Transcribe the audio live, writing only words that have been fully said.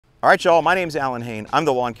All right, y'all, my name's Alan Hain. I'm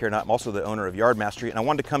the lawn care nut. I'm also the owner of Yard Mastery, and I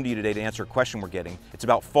wanted to come to you today to answer a question we're getting. It's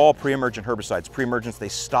about fall pre-emergent herbicides. Pre-emergents, they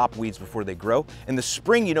stop weeds before they grow. In the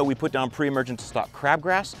spring, you know, we put down pre-emergent to stop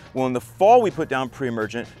crabgrass. Well, in the fall, we put down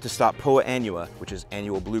pre-emergent to stop annua, which is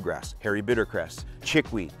annual bluegrass, hairy bittercress,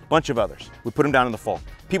 chickweed, a bunch of others. We put them down in the fall.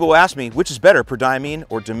 People will ask me, which is better, Prodiamine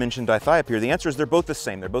or dimension dithiopyr? The answer is they're both the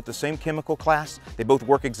same. They're both the same chemical class. They both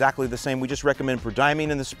work exactly the same. We just recommend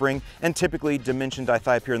Prodiamine in the spring and typically dimension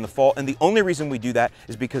dithiopyr in the fall. And the only reason we do that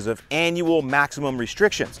is because of annual maximum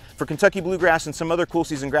restrictions. For Kentucky bluegrass and some other cool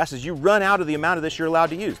season grasses, you run out of the amount of this you're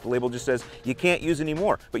allowed to use. The label just says you can't use any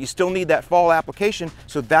more, but you still need that fall application.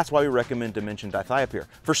 So that's why we recommend dimension dithiopyr.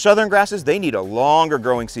 For southern grasses, they need a longer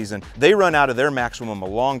growing season. They run out of their maximum a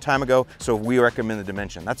long time ago. So we recommend the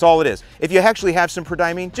dimension. That's all it is. If you actually have some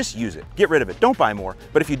Prodiamine, just use it. Get rid of it. Don't buy more.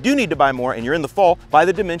 But if you do need to buy more and you're in the fall, buy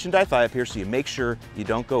the dimension dithiopyr so you make sure you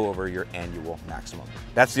don't go over your annual maximum.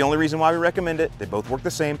 That's the only reason why we recommend it. They both work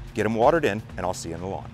the same. Get them watered in, and I'll see you in the lawn.